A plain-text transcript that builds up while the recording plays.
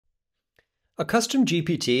A custom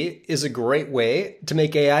GPT is a great way to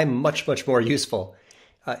make AI much more useful.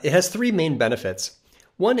 It has three main benefits.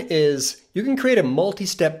 One is you can create a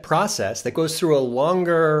multi-step process that goes through a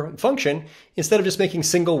longer function instead of just making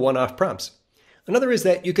single one-off prompts. Another is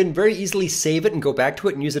that you can very easily save it and go back to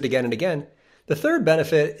it and use it again and again. The third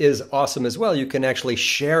benefit is awesome as well. You can actually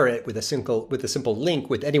share it with a simple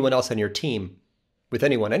link with anyone else on your team, with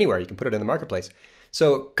anyone anywhere. You can put it in the marketplace.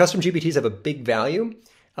 So custom GPTs have a big value.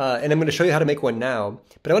 And I'm going to show you how to make one now.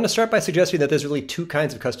 But I want to start by suggesting that there's really two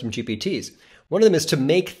kinds of custom GPTs. One of them is to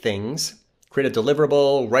make things, create a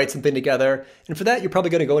deliverable, write something together. And for that, you're probably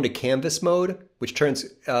going to go into Canvas mode, which turns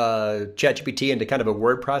ChatGPT into kind of a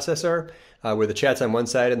word processor, where the chat's on one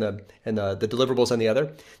side and the deliverables on the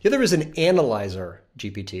other. The other is an analyzer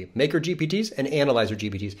GPT, maker GPTs and analyzer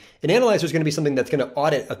GPTs. An analyzer is going to be something that's going to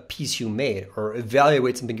audit a piece you made or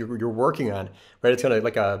evaluate something you're working on, right? It's going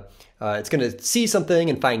to it's going to see something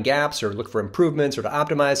and find gaps or look for improvements or to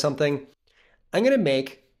optimize something. I'm going to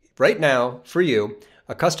make right now for you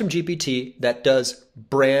a custom GPT that does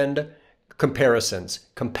brand comparisons,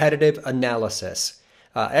 competitive analysis.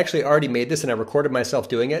 I actually already made this and I recorded myself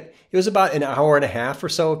doing it. It was about an hour and a half or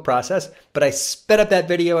so of process, but I sped up that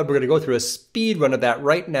video and we're going to go through a speed run of that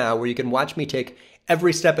right now where you can watch me take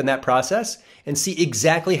every step in that process and see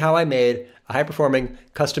exactly how I made a high-performing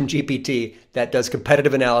custom GPT that does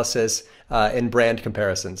competitive analysis and brand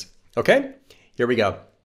comparisons. Okay, here we go.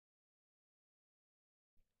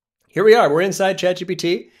 Here we are. We're inside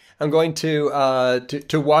ChatGPT. I'm going to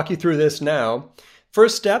walk you through this now.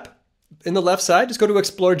 First step, in the left side, just go to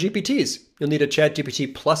Explore GPTs. You'll need a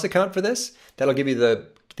ChatGPT Plus account for this. That'll give you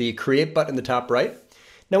the Create button in the top right.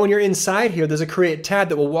 Now, when you're inside here, there's a Create tab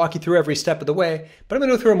that will walk you through every step of the way, but I'm going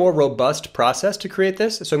to go through a more robust process to create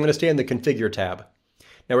this, so I'm going to stay in the Configure tab.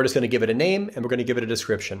 Now, we're just going to give it a name, and we're going to give it a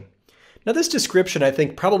description. Now, this description, I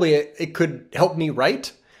think probably it could help me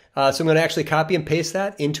write, so I'm going to actually copy and paste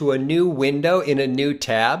that into a new window in a new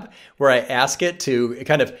tab where I ask it to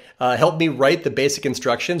kind of help me write the basic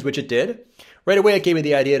instructions, which it did. Right away, it gave me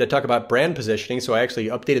the idea to talk about brand positioning, so I actually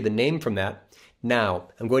updated the name from that. Now,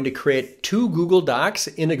 I'm going to create two Google Docs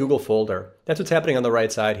in a Google folder. That's what's happening on the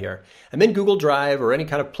right side here. I'm in Google Drive or any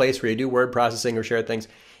kind of place where you do word processing or share things,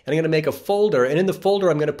 and I'm going to make a folder, and in the folder,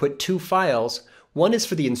 I'm going to put two files. One is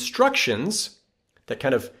for the instructions that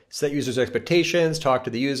kind of set users' expectations, talk to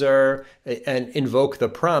the user, and invoke the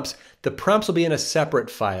prompts. The prompts will be in a separate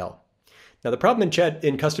file. Now, the problem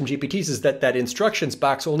in custom GPTs is that instructions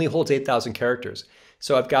box only holds 8,000 characters.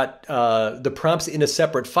 So I've got the prompts in a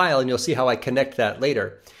separate file, and you'll see how I connect that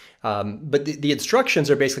later. But the instructions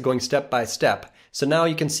are basically going step by step. So now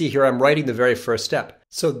you can see here I'm writing the very first step.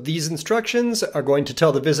 So these instructions are going to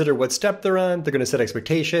tell the visitor what step they're on, they're going to set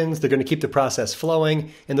expectations, they're going to keep the process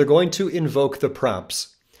flowing, and they're going to invoke the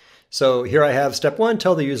prompts. So here I have step one,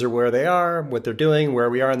 tell the user where they are, what they're doing, where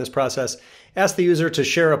we are in this process. Ask the user to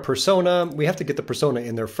share a persona. We have to get the persona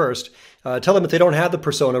in there first. Tell them if they don't have the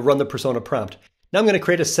persona, run the persona prompt. Now I'm going to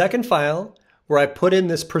create a second file where I put in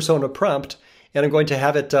this persona prompt, and I'm going to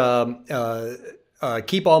have it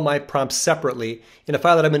keep all my prompts separately in a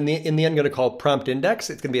file that I'm in the end going to call prompt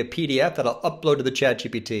index. It's going to be a PDF that I'll upload to the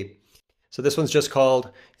ChatGPT. So this one's just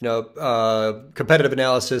called, competitive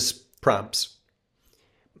analysis prompts.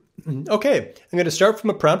 Okay, I'm going to start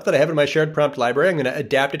from a prompt that I have in my shared prompt library. I'm going to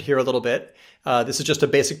adapt it here a little bit. This is just a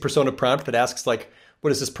basic persona prompt that asks like,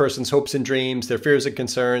 what is this person's hopes and dreams, their fears and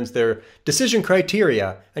concerns, their decision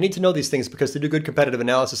criteria? I need to know these things because to do good competitive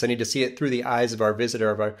analysis, I need to see it through the eyes of our visitor,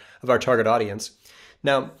 of our target audience.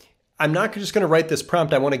 Now, I'm not just going to write this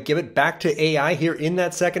prompt. I want to give it back to AI here in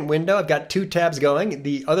that second window. I've got two tabs going.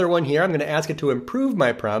 The other one here, I'm going to ask it to improve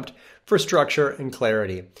my prompt for structure and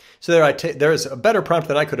clarity. So there's a better prompt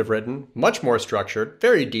than I could have written, much more structured,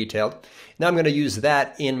 very detailed. Now I'm going to use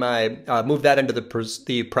that in my, move that into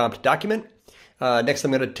the prompt document. Next, I'm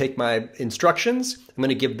going to take my instructions. I'm going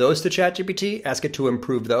to give those to ChatGPT, ask it to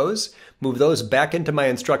improve those, move those back into my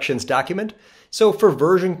instructions document. So for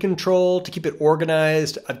version control, to keep it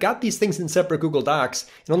organized, I've got these things in separate Google Docs,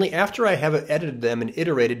 and only after I have edited them and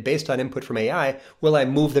iterated based on input from AI will I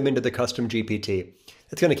move them into the custom GPT.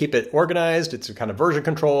 It's going to keep it organized. It's a kind of version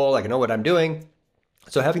control. I can know what I'm doing.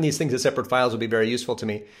 So having these things as separate files will be very useful to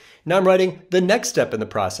me. Now I'm writing the next step in the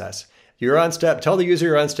process. Tell the user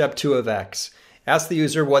you're on step 2 of X. Ask the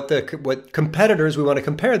user what competitors we want to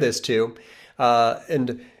compare this to,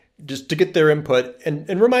 and just to get their input,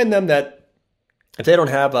 and remind them that if they don't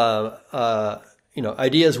have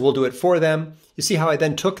ideas, we'll do it for them. You see how I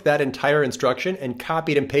then took that entire instruction and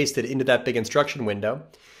copied and pasted into that big instruction window.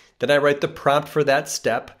 Then I write the prompt for that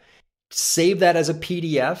step, save that as a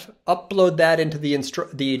PDF, upload that into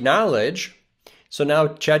the knowledge, So now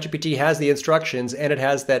ChatGPT has the instructions and it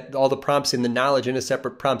has that all the prompts in the knowledge in a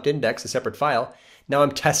separate prompt index, a separate file. Now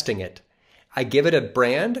I'm testing it. I give it a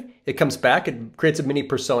brand. It comes back. It creates a mini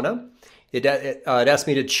persona. It asked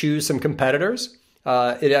me to choose some competitors.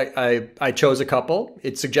 I chose a couple.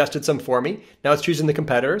 It suggested some for me. Now it's choosing the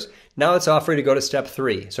competitors. Now it's offering to go to step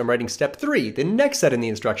 3. So I'm writing step 3, the next set in the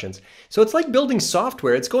instructions. So it's like building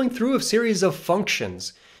software. It's going through a series of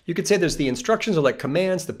functions. You could say there's the instructions are like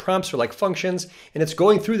commands, the prompts are like functions, and it's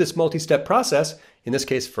going through this multi-step process. In this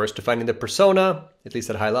case, first defining the persona, at least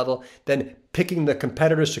at a high level, then picking the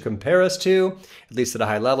competitors to compare us to, at least at a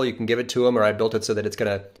high level. You can give it to them, or I built it so that it's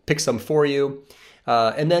going to pick some for you.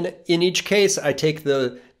 And then in each case, I take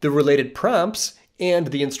the related prompts and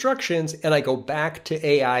the instructions, and I go back to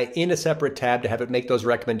AI in a separate tab to have it make those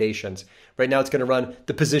recommendations. Right now, it's going to run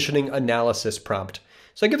the positioning analysis prompt.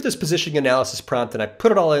 So I give this positioning analysis prompt, and I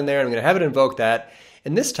put it all in there, and I'm going to have it invoke that.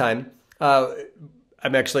 And this time, I'm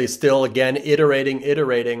actually still, again,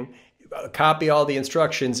 iterating, copy all the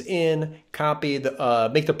instructions in, copy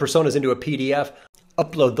make the personas into a PDF,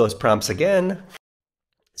 upload those prompts again.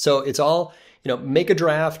 So it's all, make a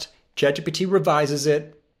draft, ChatGPT revises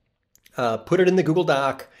it, put it in the Google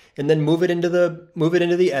Doc, and then move it into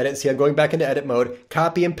the edit. See, I'm going back into edit mode,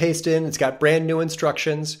 copy and paste in. It's got brand new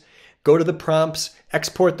instructions. Go to the prompts,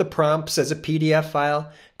 export the prompts as a PDF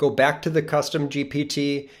file, go back to the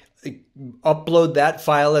CustomGPT, upload that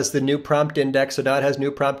file as the new prompt index. So now it has new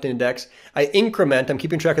prompt index. I increment, I'm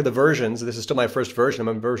keeping track of the versions. This is still my first version. I'm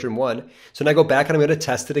on version 1. So now I go back and I'm going to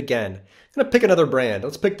test it again. I'm going to pick another brand.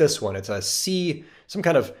 Let's pick this one. It's a some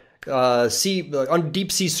kind of on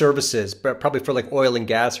deep sea services, probably for like oil and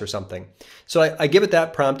gas or something. So I give it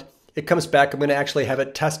that prompt. It comes back. I'm going to actually have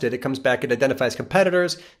it tested. It comes back. It identifies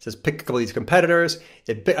competitors. It says pick a couple of these competitors.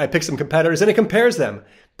 I pick some competitors and it compares them.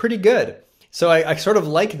 Pretty good. So I sort of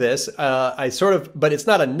like this. But it's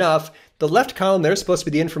not enough. The left column there is supposed to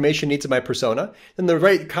be the information needs of my persona. Then the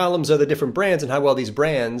right columns are the different brands and how well these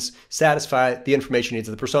brands satisfy the information needs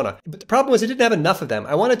of the persona. But the problem was it didn't have enough of them.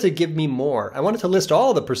 I wanted to give me more. I wanted to list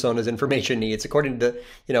all the personas' information needs according to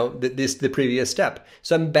the previous step.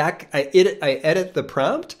 So I'm back. I edit the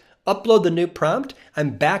prompt. Upload the new prompt.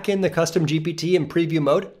 I'm back in the CustomGPT in preview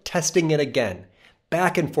mode, testing it again.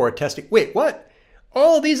 Back and forth testing. Wait, what?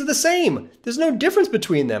 All of these are the same. There's no difference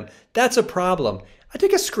between them. That's a problem. I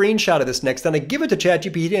take a screenshot of this next, and I give it to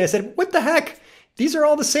ChatGPT, and I said, what the heck? These are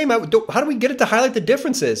all the same. How do we get it to highlight the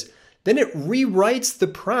differences? Then it rewrites the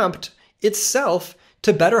prompt itself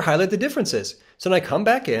to better highlight the differences. So then I come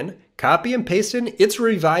back in, copy and paste in its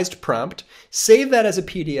revised prompt, save that as a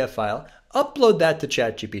PDF file, upload that to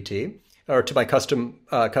ChatGPT or to my custom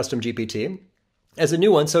GPT as a new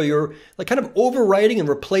one. So you're like kind of overwriting and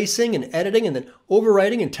replacing and editing and then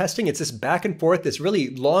overwriting and testing. It's this back and forth, this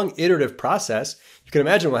really long iterative process. You can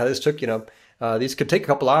imagine how this took, these could take a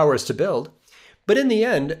couple hours to build. But in the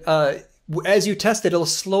end, as you test it, it'll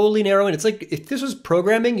slowly narrow in. It's like if this was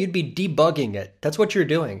programming, you'd be debugging it. That's what you're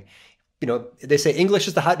doing. They say English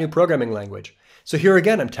is the hot new programming language. So here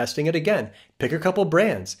again, I'm testing it again. Pick a couple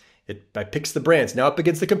brands. It picks the brands. Now it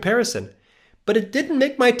begins the comparison. But it didn't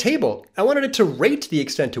make my table. I wanted it to rate the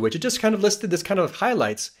extent to which. It just kind of listed this kind of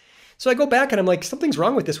highlights. So I go back and I'm like, something's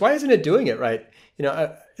wrong with this. Why isn't it doing it right?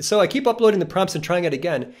 So I keep uploading the prompts and trying it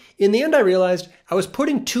again. In the end, I realized I was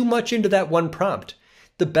putting too much into that one prompt.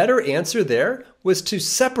 The better answer there was to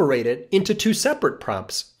separate it into 2 separate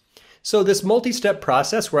prompts. So this multi-step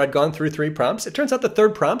process where I'd gone through 3 prompts, it turns out the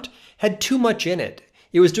third prompt had too much in it.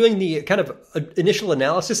 It was doing the kind of initial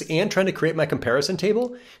analysis and trying to create my comparison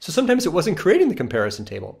table. So sometimes it wasn't creating the comparison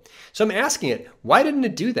table. So I'm asking it, why didn't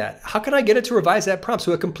it do that? How can I get it to revise that prompt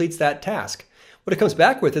so it completes that task? What it comes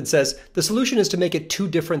back with, it says, the solution is to make it 2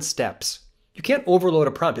 different steps. You can't overload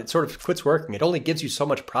a prompt. It sort of quits working. It only gives you so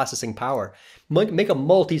much processing power. Make a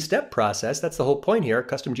multi-step process. That's the whole point here,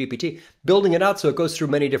 CustomGPT, building it out so it goes through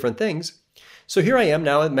many different things. So here I am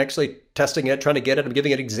now. I'm actually testing it, trying to get it. I'm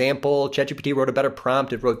giving it an example. ChatGPT wrote a better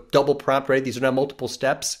prompt. It wrote double prompt, right? These are now multiple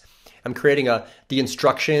steps. I'm creating the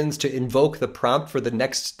instructions to invoke the prompt for the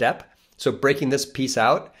next step. So breaking this piece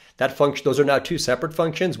out, that function, those are now 2 separate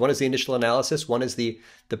functions. One is the initial analysis. One is the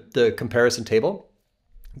comparison table.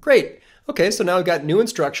 Great. Okay, so now I've got new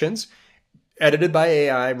instructions, edited by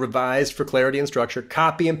AI, revised for clarity and structure.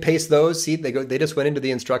 Copy and paste those. See, they just went into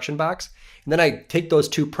the instruction box. And then I take those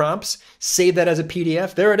 2 prompts, save that as a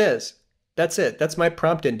PDF. There it is. That's it. That's my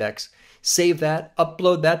prompt index. Save that,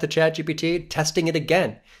 upload that to ChatGPT, testing it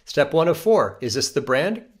again. Step 1 of 4. Is this the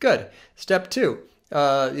brand? Good. Step 2,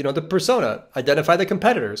 the persona. Identify the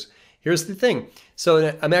competitors. here's the thing.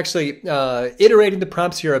 So I'm actually iterating the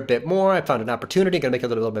prompts here a bit more. I found an opportunity, going to make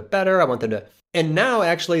it a little bit better. I want them to, and now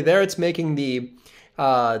actually there it's making the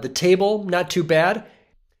table not too bad.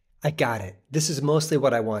 I got it. This is mostly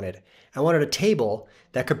what I wanted. I wanted a table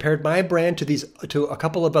that compared my brand to a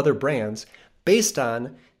couple of other brands based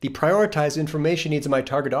on the prioritized information needs of my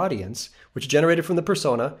target audience, which is generated from the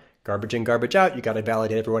persona. Garbage in, garbage out. You got to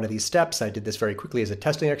validate every one of these steps. I did this very quickly as a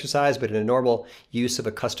testing exercise, but in a normal use of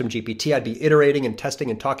a custom GPT, I'd be iterating and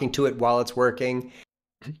testing and talking to it while it's working.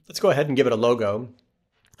 Let's go ahead and give it a logo.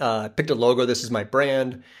 I picked a logo. This is my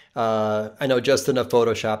brand. I know just enough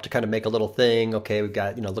Photoshop to kind of make a little thing. Okay, we've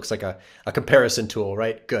got, looks like a comparison tool,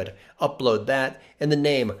 right? Good. Upload that. And the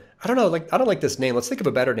name. I don't know, I don't like this name. Let's think of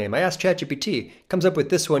a better name. I asked ChatGPT. Comes up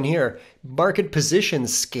with this one here. Market Position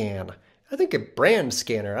Scan. I think a brand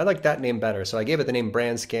scanner. I like that name better. So I gave it the name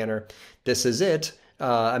brand scanner. This is it.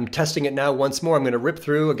 I'm testing it now once more. I'm going to rip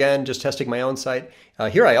through again, just testing my own site.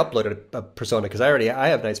 Here I uploaded a persona because I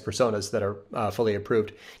have nice personas that are fully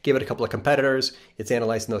approved. Gave it a couple of competitors. It's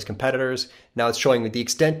analyzing those competitors. Now it's showing the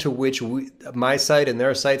extent to which my site and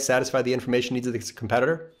their site satisfy the information needs of the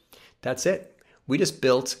competitor. That's it. We just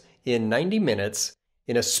built in 90 minutes,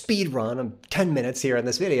 in a speed run of 10 minutes here in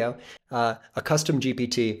this video, a custom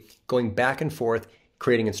GPT going back and forth,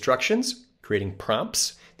 creating instructions, creating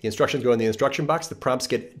prompts. The instructions go in the instruction box. The prompts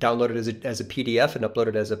get downloaded as a PDF and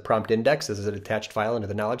uploaded as a prompt index, as an attached file into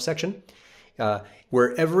the knowledge section,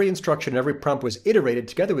 where every instruction, every prompt was iterated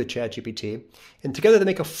together with ChatGPT, and together they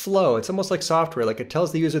make a flow. It's almost like software, like it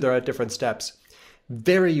tells the user they're at different steps.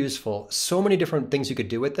 Very useful. So many different things you could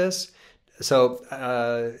do with this. So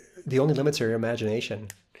the only limits are your imagination.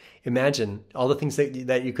 Imagine all the things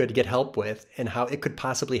that you could get help with and how it could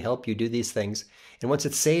possibly help you do these things. And once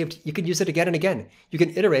it's saved, you can use it again and again. You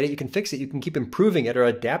can iterate it, you can fix it, you can keep improving it or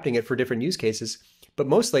adapting it for different use cases. But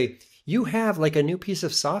mostly, you have like a new piece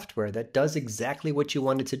of software that does exactly what you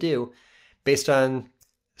wanted to do based on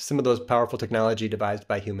some of those powerful technology devised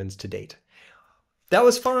by humans to date. That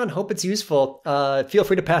was fun. Hope it's useful. Feel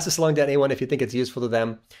free to pass this along to anyone if you think it's useful to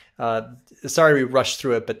them. Sorry we rushed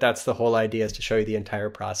through it, but that's the whole idea, is to show you the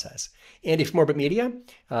entire process. Andy from Orbit Media,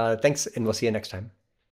 thanks, and we'll see you next time.